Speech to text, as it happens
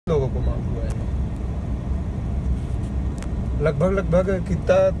लोगों को माफ हुआ है। लगभग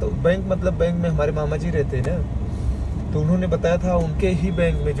कितना, तो बैंक मतलब बैंक में हमारे मामा जी रहते हैं ना, तो उन्होंने बताया था उनके ही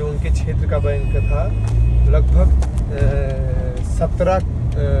बैंक में, जो उनके क्षेत्र का बैंक था, लगभग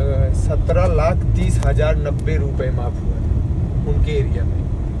 17,30,90 रुपए माफ हुआ है उनके एरिया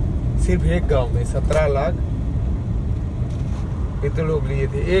में। सिर्फ एक गांव में 17 लाख इतने लोग लिए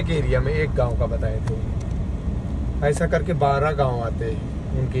थे, एक एरिया में, एक गांव का बताए थे। ऐसा करके 12 गांव आते हैं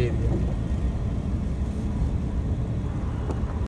उनके एरिया में।